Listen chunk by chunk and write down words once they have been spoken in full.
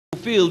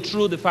fulfilled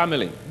through the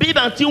family.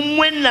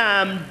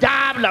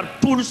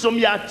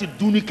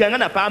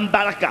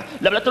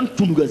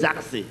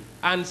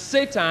 And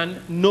Satan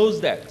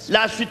knows that.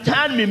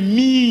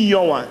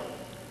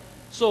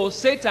 So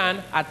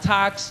Satan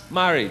attacks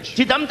marriage.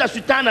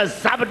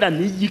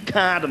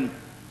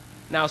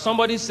 Now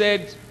somebody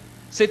said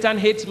Satan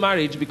hates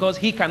marriage because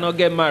he cannot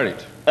get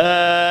married.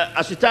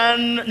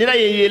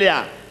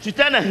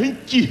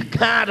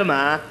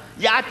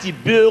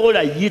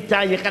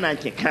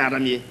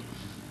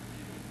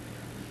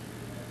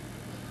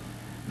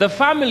 The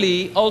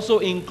family also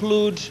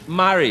includes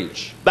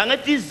marriage.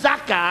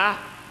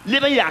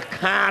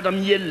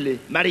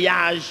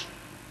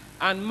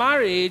 And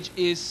marriage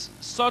is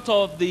sort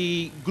of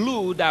the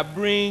glue that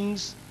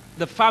brings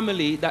the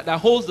family, that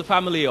holds the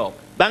family up.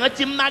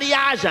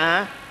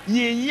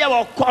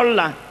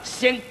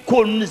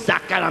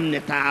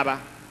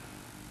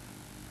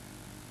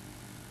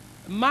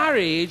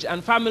 Marriage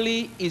and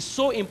family is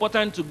so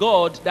important to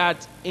God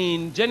that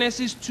in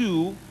Genesis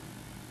 2,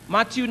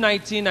 Matthew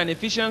 19 and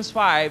Ephesians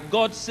 5,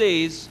 God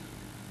says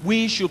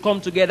we should come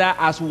together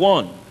as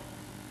one.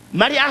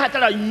 Maria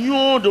hatala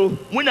nyodo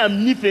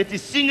wenam nifeti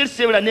single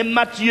sevra ne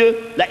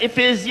Matthieu la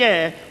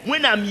Ephesiens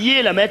wenam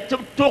yela met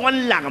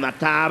toran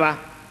lagmataba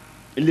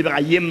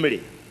libra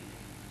yemre.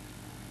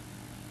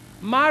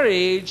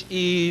 Marriage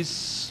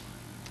is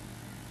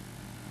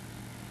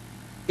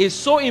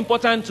so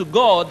important to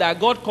God that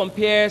God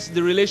compares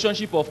the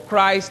relationship of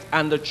Christ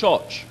and the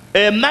church.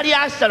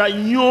 Maria sara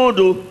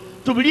nyodo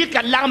to believe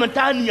that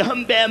lagmatani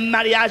hambe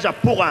mariage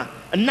pour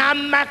and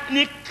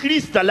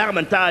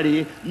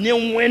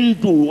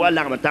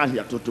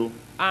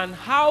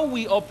how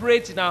we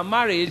operate in our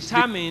marriage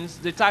determines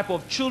the type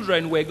of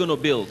children we're going to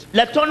build.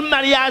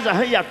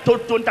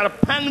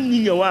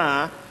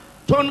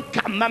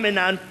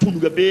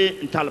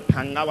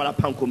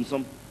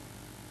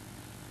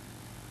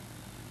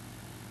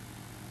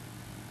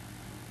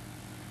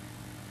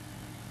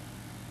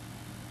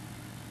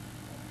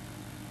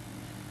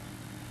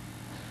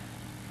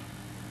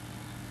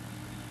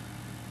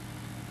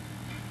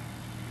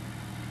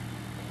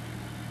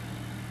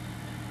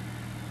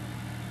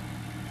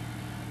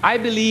 I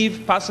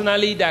believe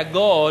personally that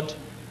God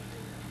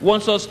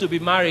wants us to be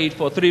married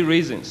for 3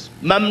 reasons.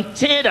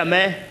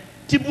 The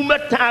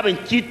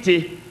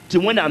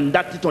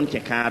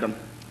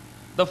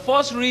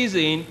first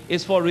reason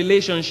is for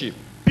relationship.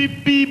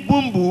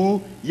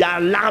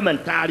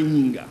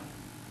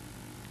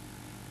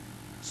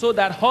 So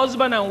that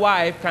husband and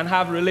wife can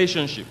have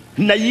relationship.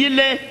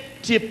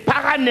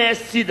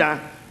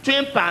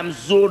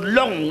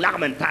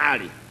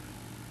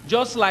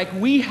 Just like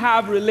we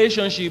have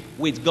relationship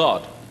with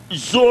God.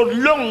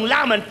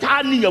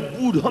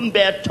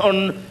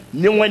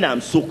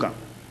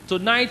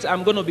 Tonight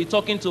I'm going to be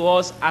talking to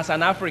us as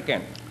an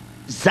African.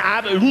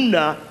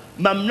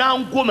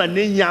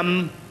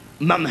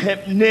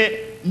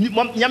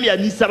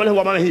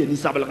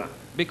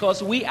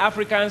 Because we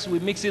Africans, we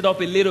mix it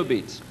up a little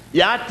bit.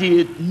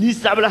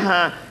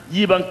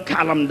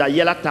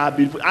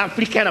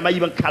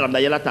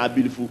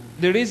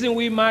 The reason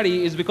we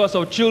marry is because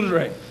of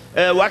children.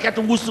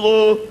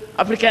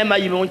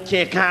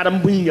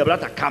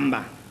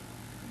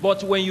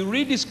 But when you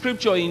read the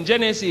scripture in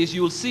Genesis,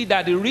 you'll see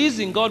that the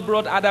reason God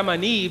brought Adam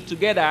and Eve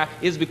together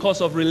is because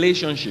of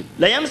relationship.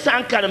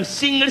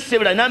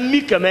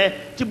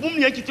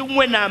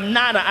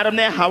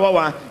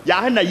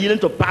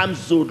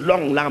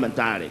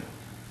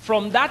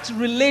 From that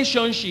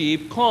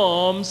relationship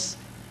comes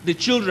the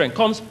children,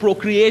 comes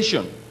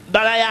procreation.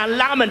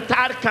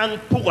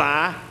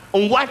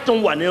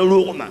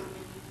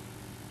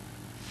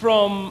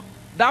 From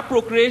that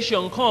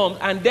procreation comes,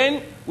 and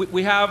then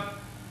we have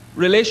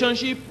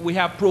relationship, we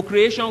have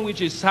procreation,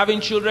 which is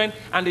having children,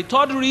 and the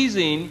third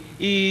reason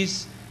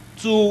is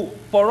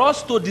for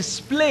us to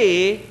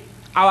display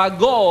our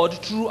God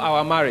through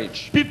our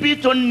marriage.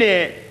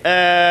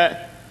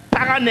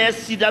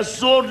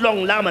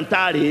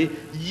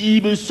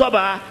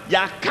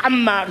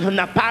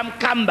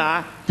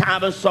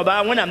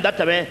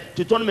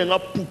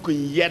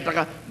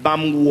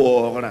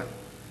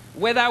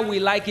 Whether we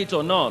like it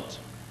or not,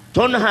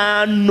 a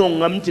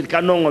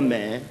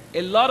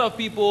lot of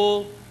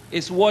people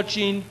is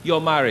watching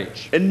your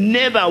marriage.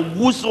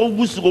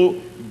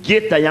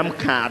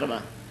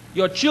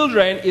 Your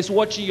children is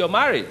watching your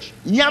marriage.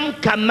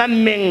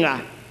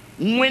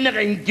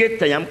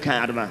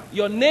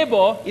 Your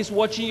neighbor is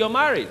watching your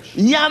marriage.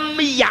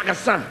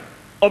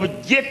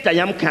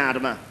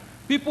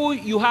 People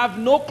you have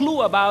no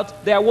clue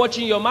about, they are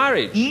watching your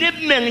marriage.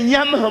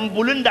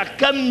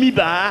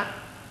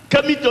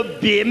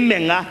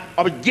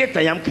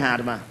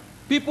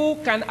 People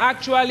can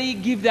actually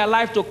give their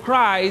life to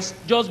Christ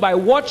just by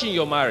watching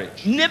your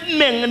marriage.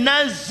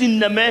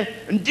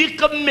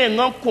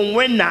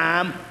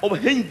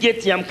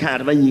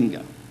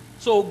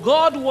 So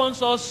God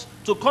wants us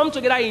to come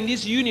together in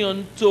this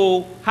union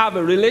to have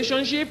a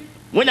relationship.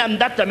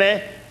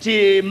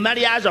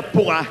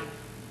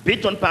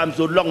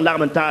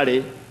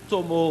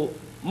 To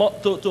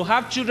to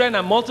have children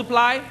and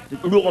multiply,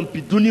 rogon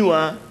piduni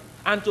wa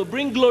and to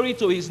bring glory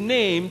to his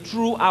name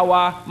through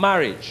our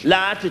marriage.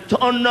 la te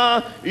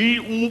tonna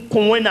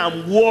konwena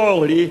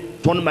wori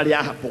ton maria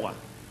hapoa.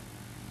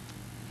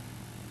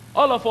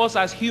 All of us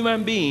as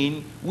human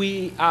beings,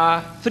 we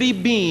are three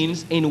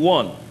beings in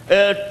one.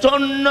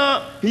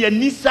 Tonna ya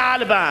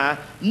nisal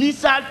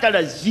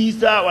tala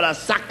jisa wala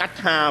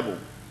sakatabo.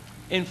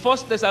 In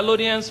 1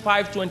 Thessalonians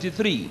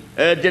 5:23,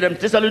 Dedem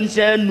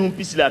Thessaloniciens nous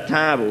pis la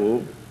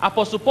tabo.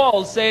 Apostle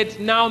Paul said,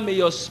 "Now may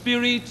your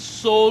spirit,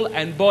 soul,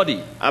 and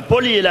body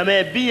Apoli la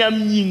me biam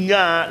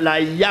nyinga la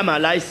yama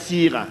la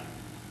sira.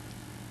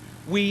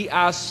 we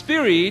are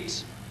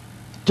spirit,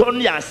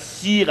 Ton ya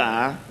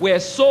sira, we're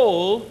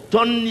soul,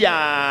 ton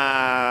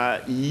ya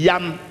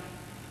yam,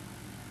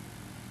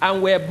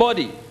 and we're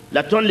body."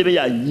 la ton lebe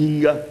ya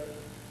nyinga.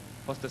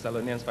 1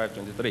 Thessalonians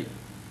 5:23.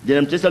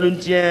 Dedem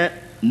Thessaloniciens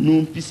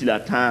nous pis la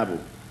tabo.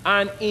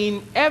 And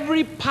in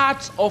every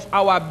part of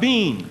our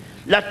being,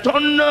 La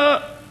ton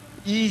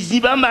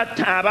izibamba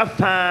taba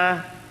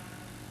fa.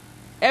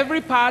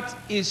 every part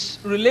is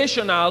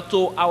relational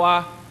to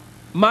our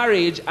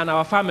marriage and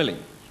our family.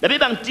 La be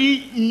bang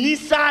ti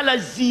nisala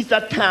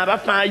zisa taba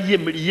fa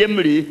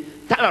yemri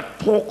tala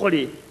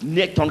tokole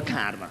ne ton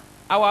karma.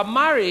 Our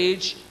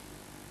marriage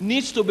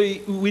needs to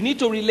be, we need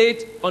to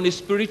relate on a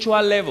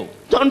spiritual level.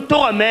 Ton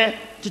to me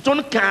ti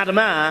ton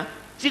karma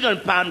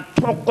tigan pam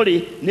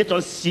tokole ne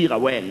ton sira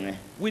weng.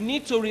 We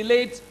need to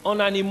relate on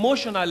an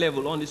emotional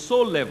level, on the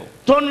soul level.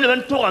 Ton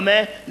leben to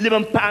me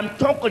leben pam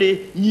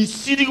tokole ni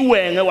siri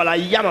weng wala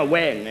yama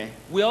weng.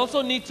 We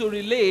also need to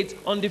relate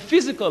on the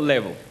physical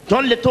level.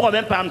 Ton le to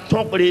me pam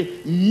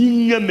tokole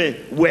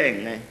nyingeme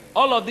weng.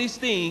 All of these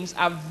things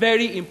are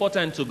very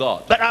important to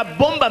God. But a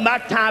bomba ma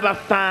taba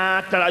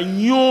fa tala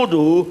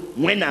nyodo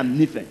when I'm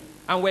nife.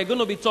 And we're going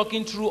to be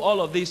talking through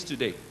all of this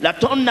today. La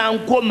ton na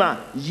ngoma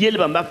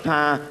yelba ma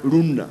fa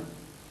runa.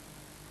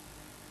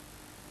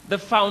 The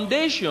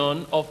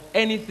foundation of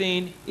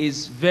anything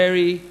is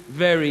very,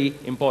 very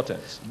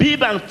important.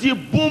 Bibang ti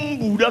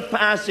bumbu da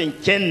fa sen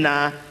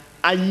kenna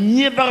a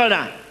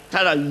nyebara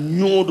tala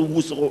nyodo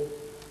wusro.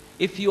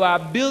 If you are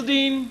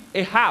building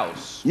a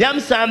house, Yam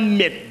sa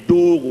met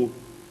dogo.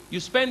 you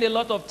spend a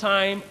lot of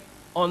time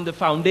on the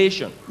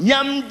foundation.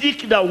 Yam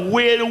dik da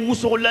wele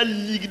wusro la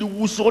lig de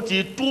wusro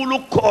ti tout le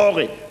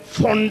corps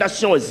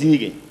fondation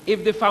zinge.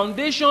 If the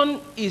foundation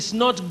is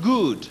not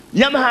good,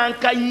 Yam han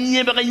ka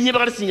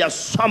nyebara sin ya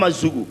sama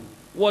zugu.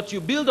 what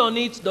you build on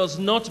it does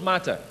not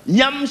matter.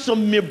 Yam so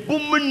me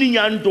bum ni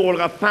yan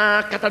dolga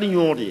fa katali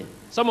nyodi.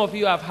 Some of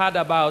you have heard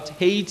about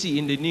Haiti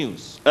in the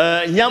news.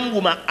 Yam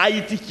wuma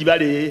Haiti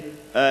kibale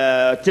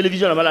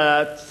television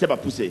amala seba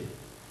pousse.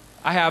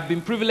 I have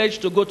been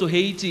privileged to go to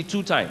Haiti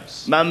 2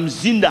 times. Mam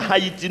zinda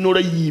Haiti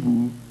nora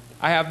yibu.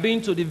 I have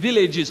been to the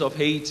villages of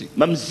Haiti.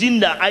 Mam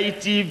zinda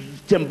Haiti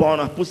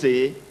tembona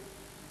pousse.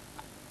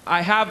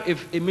 I have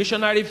a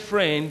missionary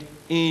friend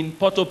in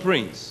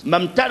Port-au-Prince.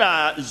 Mam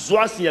tada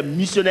zoasi ya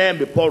missionnaire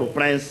be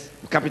Port-au-Prince,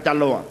 capital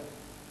loa.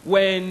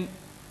 When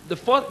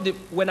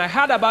I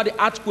heard about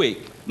the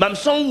earthquake, Mam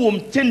son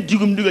wum ten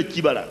digum duga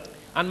kibala.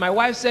 and my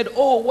wife said,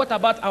 "Oh, what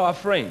about our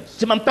friends?"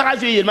 Se mam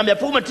paraje yel mam ya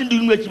fo ma ten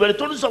digum duga kibala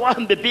ton so wa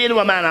hambe pele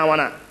wa mana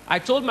wana. I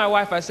told my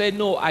wife, I said,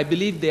 "No, I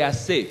believe they are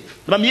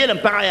safe." Mam yel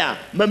paraya,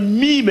 mam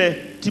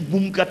mime ti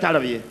bum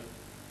katalaye.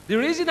 The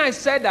reason I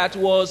said that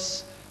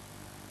was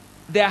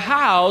their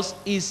house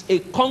is a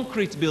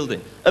concrete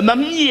building.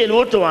 Mam yel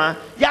otoa,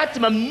 ya ti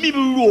mam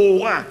mibu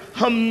wa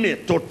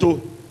hamme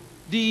toto.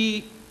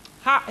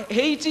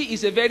 Haiti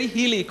is a very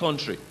hilly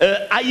country.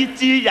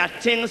 Haiti ya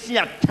tensi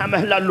ya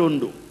tamala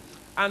londo.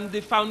 And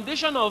the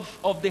foundation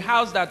of the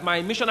house that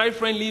my missionary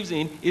friend lives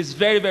in is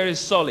very, very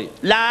solid.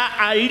 La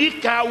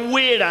airika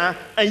wera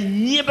a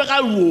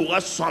nyebara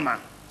roga soma.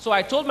 So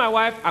I told my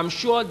wife, I'm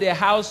sure their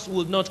house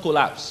will not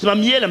collapse.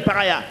 Mam yel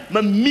paraya,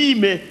 mam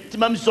mime ti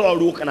mam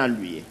zoro kana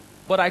lui.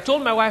 But I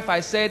told my wife, I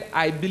said,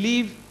 I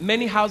believe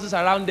many houses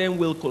around them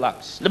will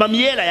collapse. Mam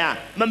yela ya,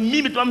 mam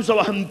mime ti mam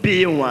zoro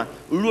hambe wa,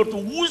 loto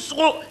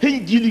wusro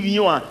hingili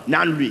wa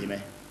na lui me.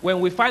 When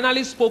we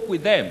finally spoke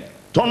with them,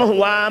 Tono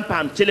wa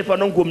pam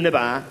telephone ngom ne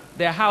ba.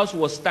 their house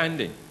was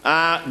standing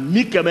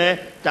Mikame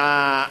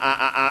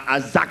ta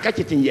a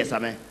zakati tin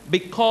yesame.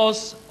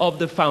 because of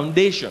the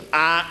foundation.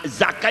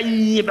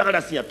 Zakanyi bagada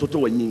siya toto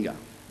wanyinga.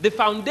 The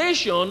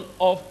foundation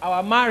of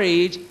our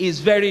marriage is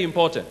very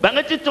important.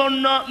 Bangati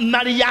tono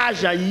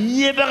mariage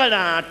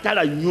nyebagada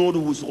tala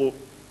nyodo wusro.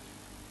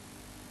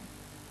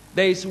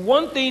 There is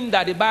one thing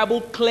that the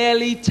Bible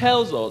clearly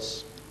tells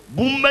us.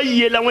 Bumba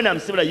yela wenam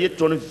sibla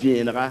yeton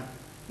vienra.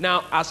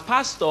 Now, as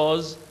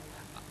pastors,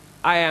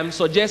 I am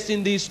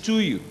suggesting this to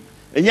you.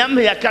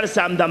 Nyam ya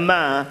kalsam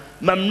dama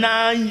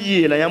mamna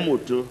yela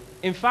yamoto.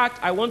 In fact,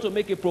 I want to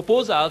make a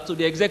proposal to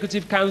the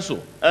Executive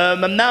Council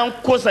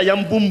Mamna kosa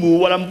yam bumbu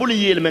wala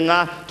mbuli yela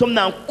menga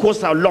tomna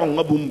kosa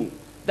longa bumbu.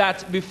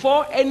 that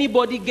before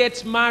anybody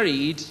gets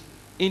married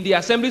in the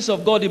Assemblies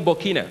of God in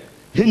Burkina,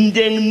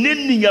 Hindeng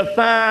ninninga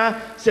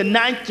fa se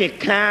nanke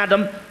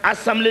kadam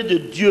Assemblée de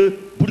Dieu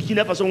Burkina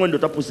kina fa so wando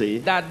ta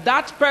puse that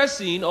that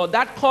person or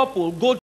that couple go